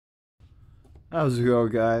How's it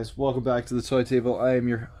going, guys? Welcome back to the Toy Table. I am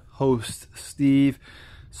your host, Steve.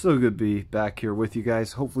 So good to be back here with you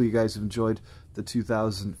guys. Hopefully you guys have enjoyed the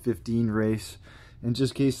 2015 race. And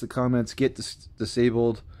just in case the comments get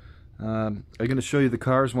disabled, I'm going to show you the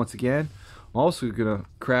cars once again. I'm also going to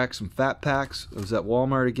crack some fat packs. I was at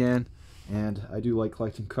Walmart again, and I do like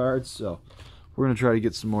collecting cards, so we're going to try to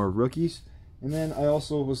get some more rookies. And then I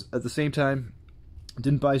also was, at the same time,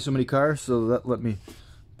 didn't buy so many cars, so that let me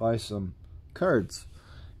buy some cards.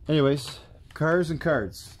 Anyways, cars and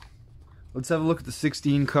cards. Let's have a look at the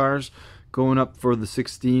 16 cars going up for the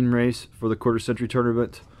 16 race for the quarter century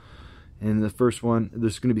tournament. And the first one,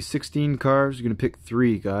 there's going to be 16 cars. You're going to pick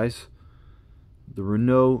 3, guys. The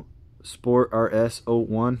Renault Sport RS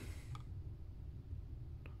 01.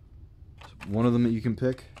 One of them that you can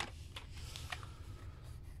pick.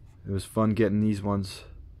 It was fun getting these ones.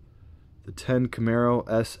 The 10 Camaro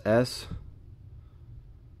SS.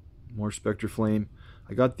 More Spectre Flame.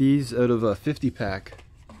 I got these out of a 50 pack.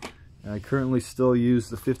 And I currently still use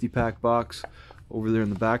the 50 pack box over there in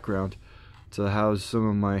the background to house some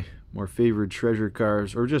of my more favorite treasure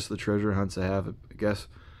cars, or just the treasure hunts I have, I guess.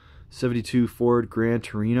 72 Ford Gran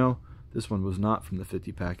Torino. This one was not from the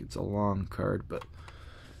 50 pack. It's a long card, but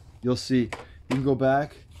you'll see. You can go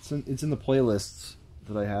back. It's in the playlists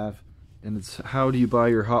that I have, and it's how do you buy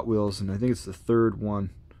your Hot Wheels, and I think it's the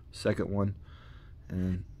second one.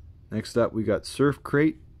 And next up we got Surf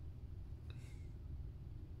Crate.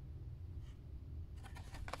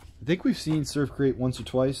 I think we've seen Surf Crate once or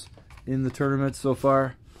twice in the tournament so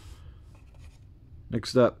far.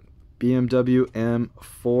 Next up, BMW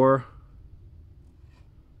M4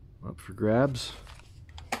 up for grabs.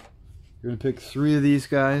 You're going to pick 3 of these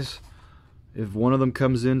guys. If one of them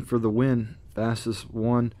comes in for the win, fastest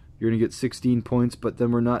one, you're going to get 16 points, but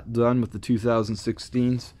then we're not done with the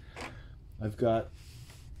 2016s. I've got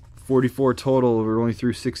 44 total. We're only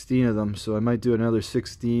through 16 of them, so I might do another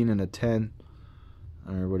 16 and a 10.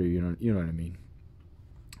 Or what do you know what I mean.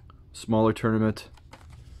 Smaller tournament.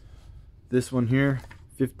 This one here,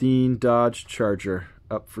 15 Dodge Charger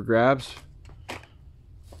up for grabs.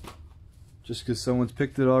 Just because someone's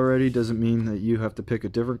picked it already doesn't mean that you have to pick a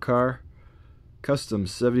different car. Custom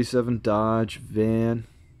 77 Dodge van.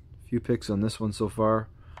 A few picks on this one so far.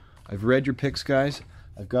 I've read your picks, guys.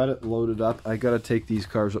 I've got it loaded up. I gotta take these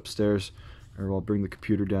cars upstairs, or I'll bring the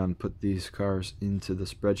computer down and put these cars into the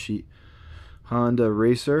spreadsheet. Honda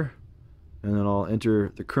Racer, and then I'll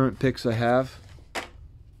enter the current picks I have,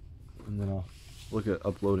 and then I'll look at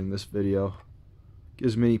uploading this video. Get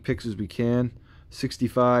as many picks as we can.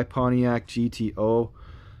 65 Pontiac GTO,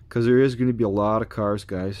 because there is going to be a lot of cars,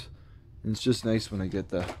 guys, and it's just nice when I get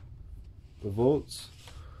the votes.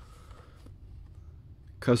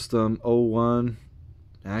 Custom 01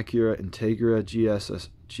 Acura Integra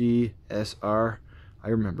GSR. I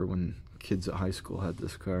remember when kids at high school had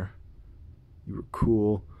this car. You were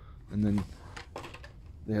cool. And then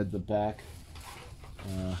they had the back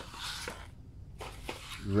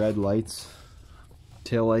red lights,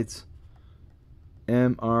 tail lights.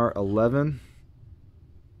 MR11.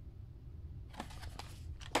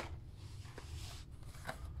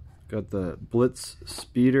 Got the Blitz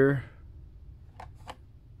Speeder.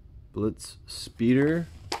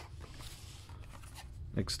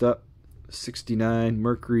 Next up, 69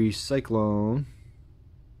 Mercury Cyclone.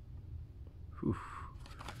 Whew.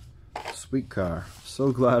 Sweet car.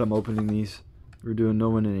 So glad I'm opening these. We're doing no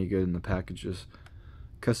one any good in the packages.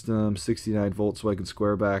 Custom 69 Volkswagen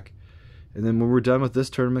Squareback. And then when we're done with this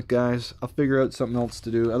tournament, guys, I'll figure out something else to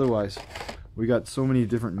do. Otherwise, we got so many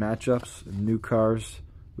different matchups and new cars.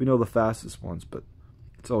 We know the fastest ones, but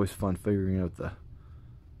it's always fun figuring out the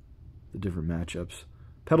different matchups.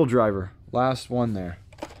 Pedal Driver, last one there.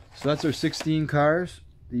 So that's our 16 cars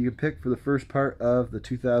that you can pick for the first part of the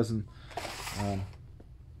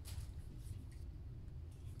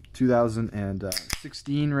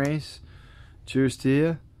 2016 race. Cheers to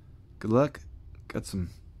you. Good luck. Got some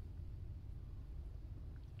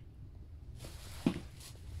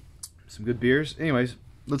good beers. Anyways,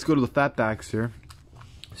 let's go to the fat backs here.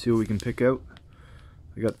 See what we can pick out.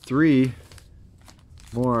 I got 3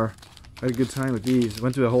 more. I had a good time with these.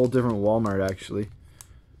 Went to a whole different Walmart actually,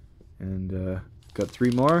 and got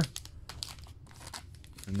 3 more.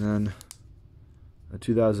 And then a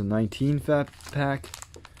 2019 fat pack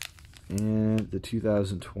and the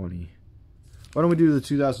 2020. Why don't we do the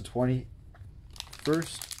 2020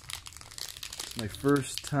 first? It's my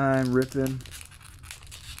first time ripping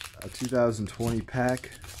a 2020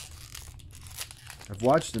 pack. I've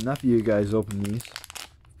watched enough of you guys open these,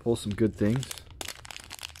 pull some good things,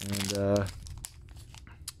 and let's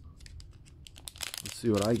see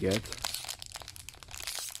what I get.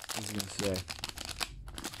 was I gonna say?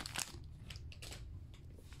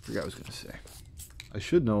 Forgot what I was gonna say. I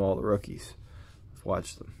should know all the rookies. I've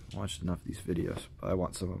watched them. I watched enough of these videos, but I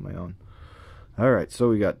want some of my own. Alright, so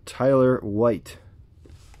we got Tyler White,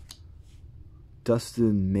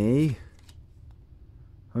 Dustin May,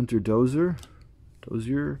 Hunter Dozier,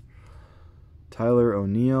 Tyler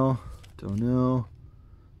O'Neill, Donnell,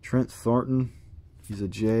 Trent Thornton, he's a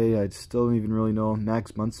J, I still don't even really know him.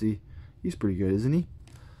 Max Muncy, he's pretty good, isn't he?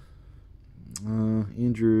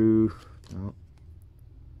 Andrew,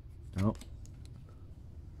 nope,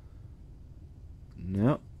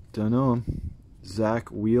 don't know him. Zach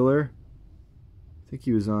Wheeler, I think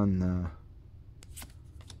he was on the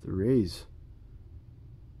Rays.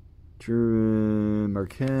 Drew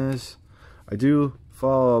Marquez, I do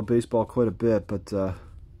follow baseball quite a bit, but I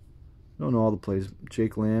don't know all the plays.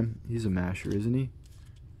 Jake Lamb, he's a masher, isn't he?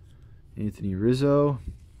 Anthony Rizzo,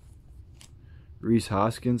 Rhys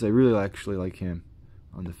Hoskins, I really actually like him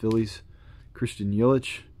on the Phillies. Christian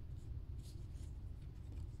Yelich,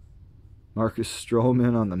 Marcus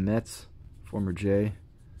Stroman on the Mets, former J.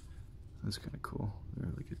 That's kind of cool. They're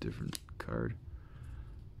like a different card.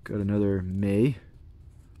 Got another May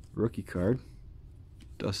rookie card,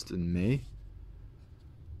 Dustin May.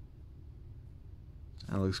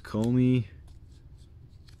 Alex Comey,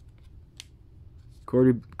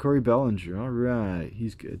 Corey Bellinger. All right,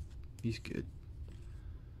 he's good. He's good.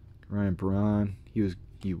 Ryan Braun. He was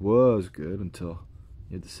good until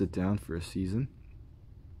he had to sit down for a season.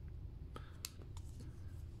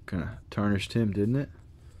 Kind of tarnished him, didn't it?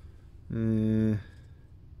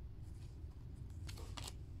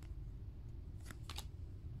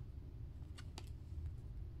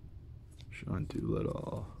 Sean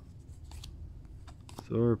Doolittle,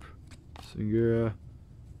 Thorpe, Segura,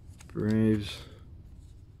 Braves,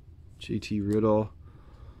 JT Riddle.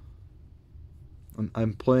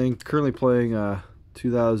 I'm currently playing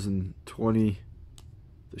 2020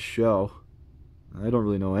 The Show. I don't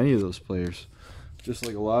really know any of those players. Just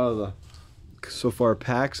like a lot of the so far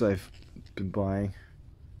packs I've been buying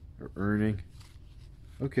or earning.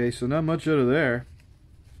 Okay, so not much out of there.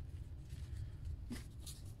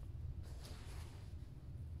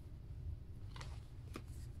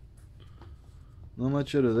 Not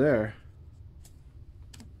much out of there.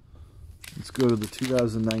 Let's go to the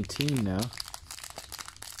 2019 now.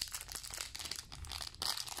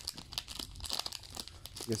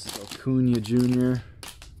 I guess it's Acuna Jr.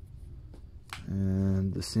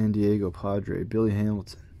 and the San Diego Padre, Billy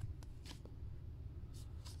Hamilton.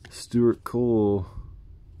 Stuart Cole,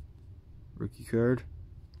 rookie card.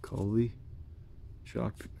 Colby,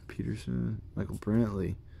 Jock Peterson, Michael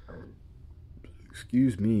Brantley.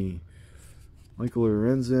 Excuse me. Michael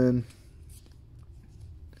Lorenzen,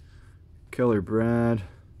 Keller Brad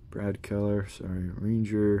Keller, sorry,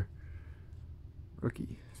 Ranger,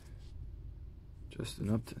 rookie, Justin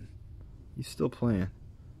Upton, he's still playing,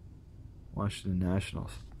 Washington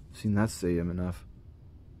Nationals, seen that stadium enough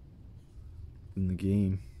in the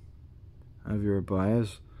game. Javier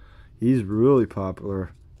Baez, he's really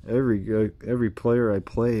popular. Every player I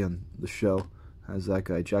play on the show has that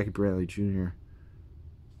guy, Jackie Brantley Jr.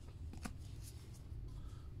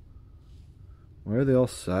 Why are they all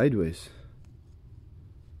sideways?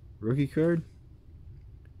 Rookie card?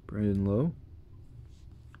 Brandon Lowe.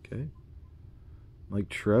 Okay. Mike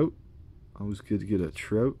Trout. Always good to get a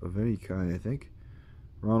Trout of any kind, I think.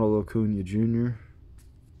 Ronald Acuna Jr.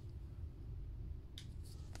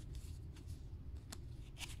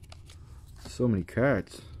 So many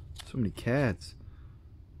cards. So many cats.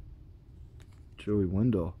 Joey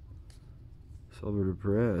Wendell. Salvador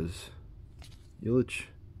Perez. Yelich.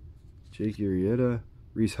 Jake Arrieta,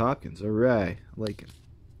 Rhys Hopkins, alright, I like him.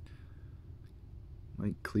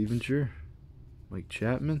 Mike Clevenger, Mike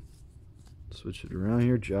Chapman, switch it around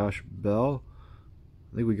here, Josh Bell,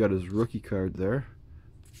 I think we got his rookie card there,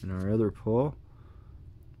 in our other pull.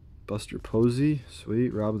 Buster Posey,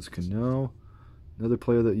 sweet, Robbins Cano, another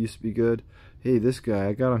player that used to be good. Hey, this guy,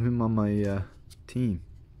 I got him on my team,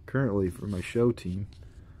 currently for my show team.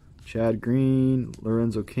 Chad Green,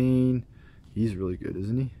 Lorenzo Cain, he's really good,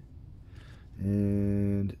 isn't he?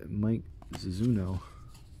 And Mike Zazzuno.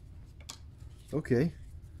 Okay.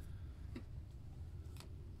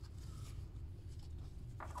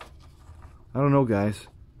 I don't know, guys.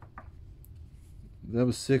 That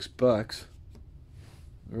was $6.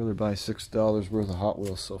 I'd rather buy $6 worth of Hot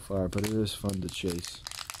Wheels so far, but it is fun to chase.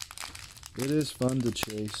 It is fun to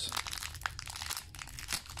chase.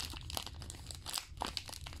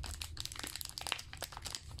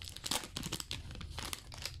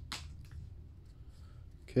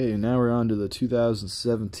 Okay, now we're on to the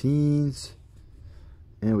 2017s.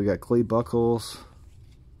 And we got Clay Buchholz.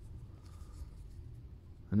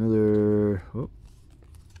 Another... Oh.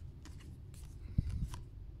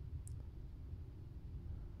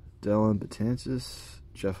 Dellin Betances.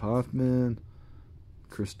 Jeff Hoffman.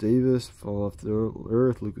 Chris Davis. Fall Off the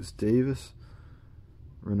Earth. Lucas Davis.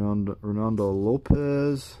 Ronaldo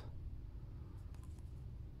Lopez.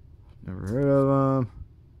 Never heard of him.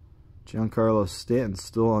 Giancarlo Stanton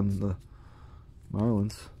still on the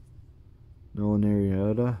Marlins. Nolan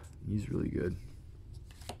Arrieta. He's really good.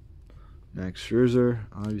 Max Scherzer.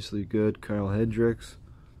 Obviously good. Kyle Hendricks.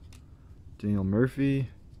 Daniel Murphy.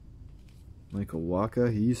 Michael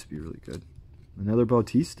Wacha. He used to be really good. Another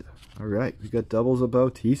Bautista. Alright. We got doubles of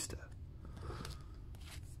Bautista.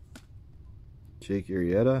 Jake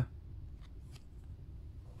Arrieta.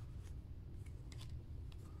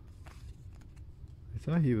 I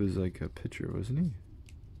thought he was like a pitcher, wasn't he?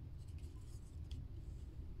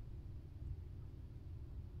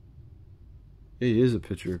 Yeah, he is a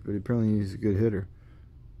pitcher, but apparently he's a good hitter.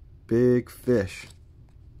 Big Fish.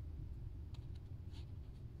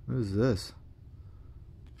 What is this?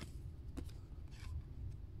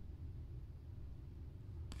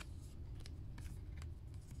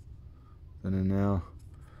 And then now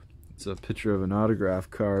it's a picture of an autograph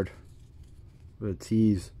card with a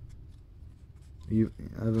tease.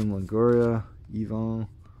 Evan Longoria, Yvonne,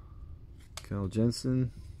 Kyle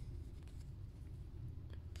Jensen,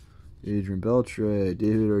 Adrian Beltre,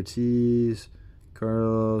 David Ortiz,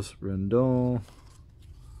 Carlos Rendon,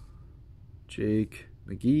 Jake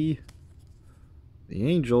McGee, the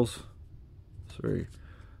Angels. Sorry,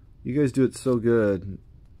 you guys do it so good.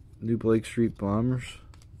 New Blake Street Bombers.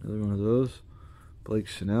 Another one of those. Blake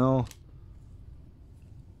Chanel.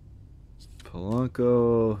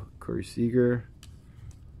 Polanco. Corey Seager.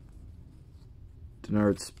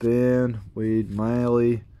 Denard Span. Wade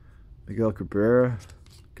Miley. Miguel Cabrera.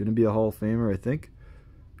 Gonna be a Hall of Famer, I think.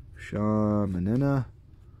 Sean Manena.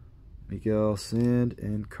 Miguel Sand.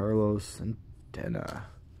 And Carlos Santana.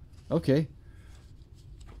 Okay.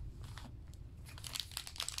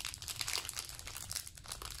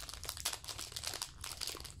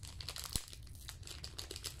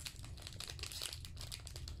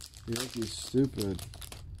 You like these stupid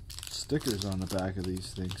stickers on the back of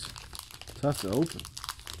these things. Tough to open.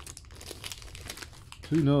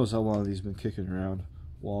 Who knows how long these have been kicking around.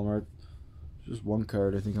 Wal-mart. Just one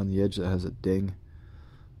card, I think, on the edge that has a ding.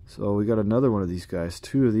 So we got another one of these guys.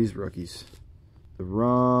 Two of these rookies. The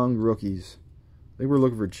wrong rookies. I think we're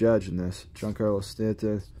looking for Judge in this. Giancarlo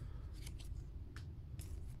Stanton.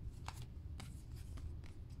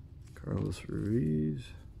 Carlos Ruiz.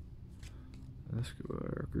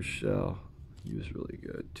 Escobar, Rochelle, he was really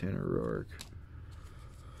good. Tanner Roark,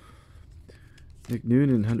 Nick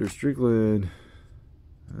Noonan, Hunter Strickland.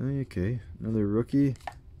 Okay, another rookie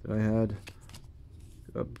that I had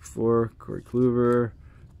up before. Corey Kluber,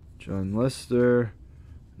 John Lester,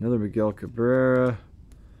 another Miguel Cabrera,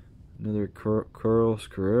 another Carlos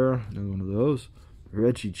Carrera, another one of those.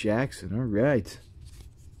 Reggie Jackson. All right,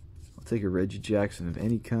 I'll take a Reggie Jackson of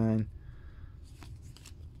any kind.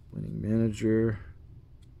 Winning manager.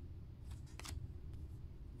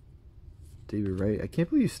 David Wright. I can't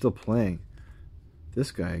believe he's still playing.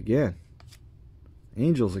 This guy again.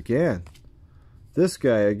 Angels again. This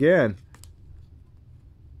guy again.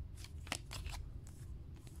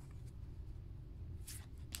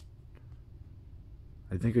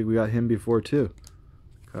 I think we got him before too.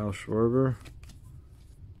 Kyle Schwarber.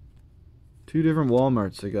 Two different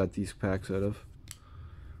Walmarts I got these packs out of.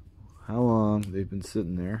 How long they've been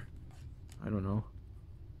sitting there, I don't know.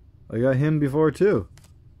 I got him before too.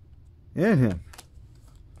 And him.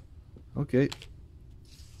 Okay.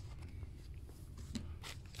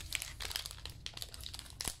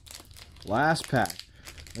 Last pack.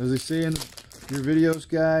 As they say in your videos,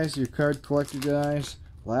 guys, your card collector guys,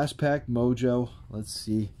 last pack mojo. Let's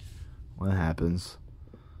see what happens.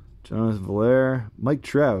 Jonathan Villar. Mike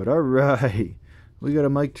Trout. Alright. We got a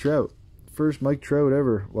Mike Trout. First Mike Trout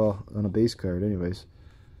ever. Well, on a base card anyways.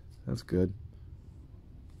 That's good.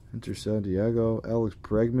 Enter Santiago. Alex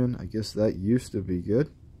Bregman. I guess that used to be good.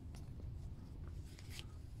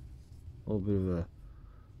 A little bit of a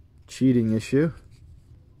cheating issue.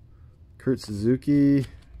 Kurt Suzuki.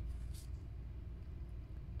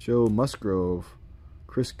 Joe Musgrove.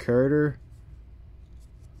 Chris Carter.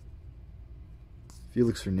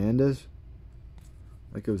 Felix Hernandez.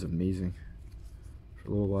 That guy was amazing for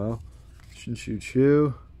a little while. Shin-Shu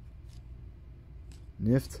Chu.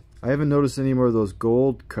 Nift. I haven't noticed any more of those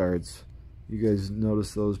gold cards. You guys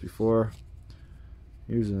noticed those before.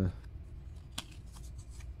 Here's a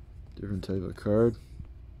different type of card.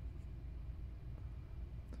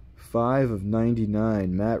 5/99,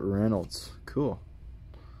 Matt Reynolds. Cool.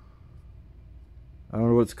 I don't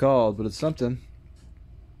know what it's called, but it's something.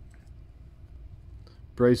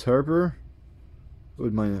 Bryce Harper.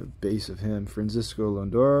 Wouldn't mind a base of him. Francisco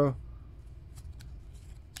Lindoro.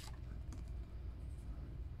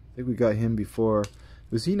 I think we got him before.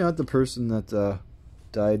 Was he not the person that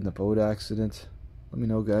died in the boat accident? Let me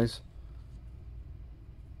know, guys.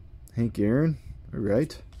 Hank Aaron.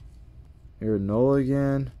 Alright. Aaron Nola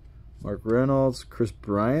again. Mark Reynolds. Chris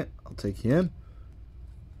Bryant. I'll take him.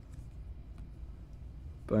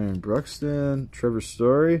 Byron Bruxton. Trevor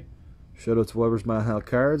Story. Shout out to Weber's Mile High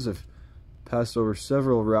Cards. I've passed over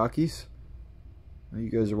several Rockies. You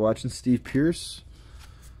guys are watching. Steve Pierce.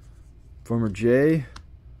 Former Jay.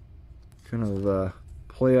 Kind of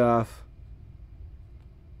playoff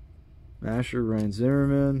masher. Ryan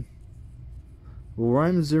Zimmerman. Will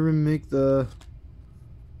Ryan Zimmerman make the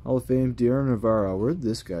Hall of Fame? Darren Navarro. Where did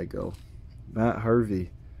this guy go? Matt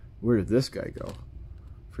Harvey. Where did this guy go?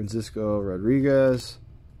 Francisco Rodriguez.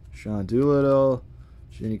 Sean Doolittle.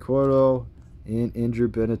 Jenny Cuoto. And Andrew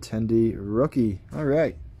Benintendi, rookie.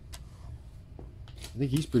 Alright. I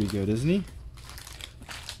think he's pretty good, isn't he?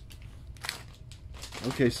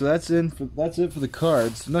 Okay, so that's it for the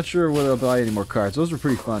cards. I'm not sure whether I'll buy any more cards. Those were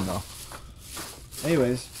pretty fun though.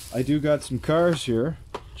 Anyways, I do got some cars here.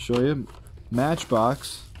 Show you.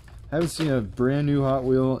 Matchbox. Haven't seen a brand new Hot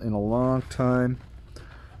Wheel in a long time.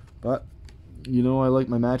 But you know I like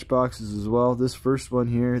my Matchboxes as well. This first one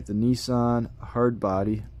here, the Nissan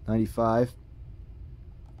Hardbody 95.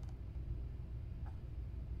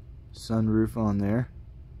 Sunroof on there.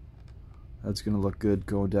 That's gonna look good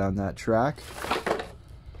going down that track.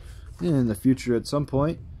 In the future at some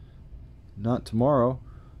point, not tomorrow,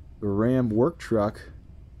 the Ram work truck.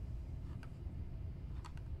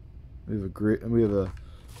 We have a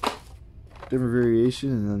different variation,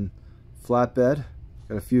 and then flatbed.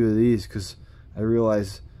 Got a few of these because I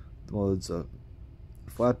realize, well, it's a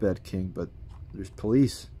flatbed king, but there's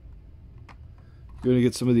police. Gonna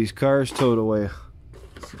get some of these cars towed away.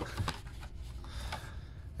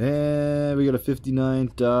 And we got a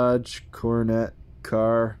 59 Dodge Coronet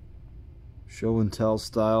car. Show and tell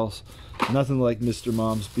styles. Nothing like Mr.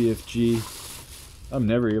 Mom's BFG. I'm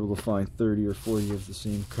never able to find 30 or 40 of the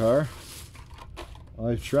same car.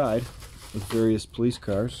 I've tried with various police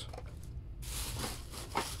cars.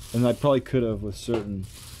 And I probably could have with certain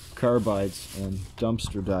carbides and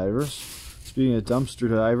dumpster divers. Speaking of dumpster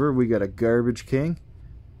diver, we got a Garbage King.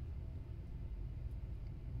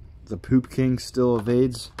 The Poop King still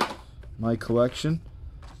evades my collection.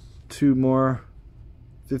 Two more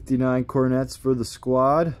 59 Cornets for the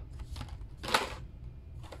squad.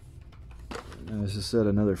 And as I said,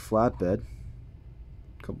 another flatbed.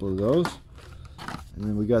 A couple of those. And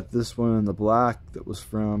then we got this one in the black that was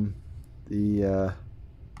from the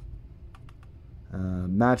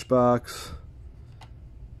Matchbox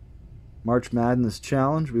March Madness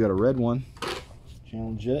Challenge. We got a red one.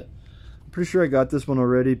 Challenge it. I'm pretty sure I got this one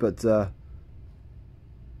already, but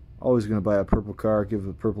always going to buy a purple car, give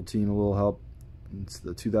the purple team a little help. It's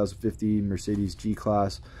the 2015 Mercedes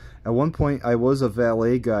G-Class. At one point, I was a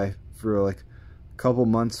valet guy for like a couple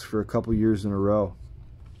months for a couple years in a row.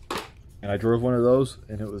 And I drove one of those,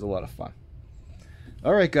 and it was a lot of fun.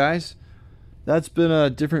 Alright, guys. That's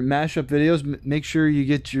been different mashup videos. Make sure you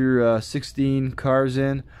get your 16 cars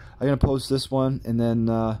in. I'm going to post this one, and then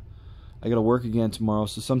I got to work again tomorrow.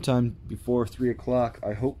 So sometime before 3 o'clock,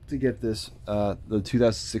 I hope to get this, the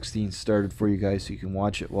 2016 started for you guys so you can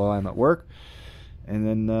watch it while I'm at work. And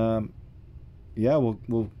then, yeah,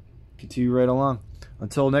 we'll continue right along.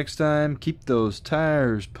 Until next time, keep those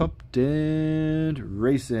tires pumped and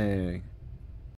racing.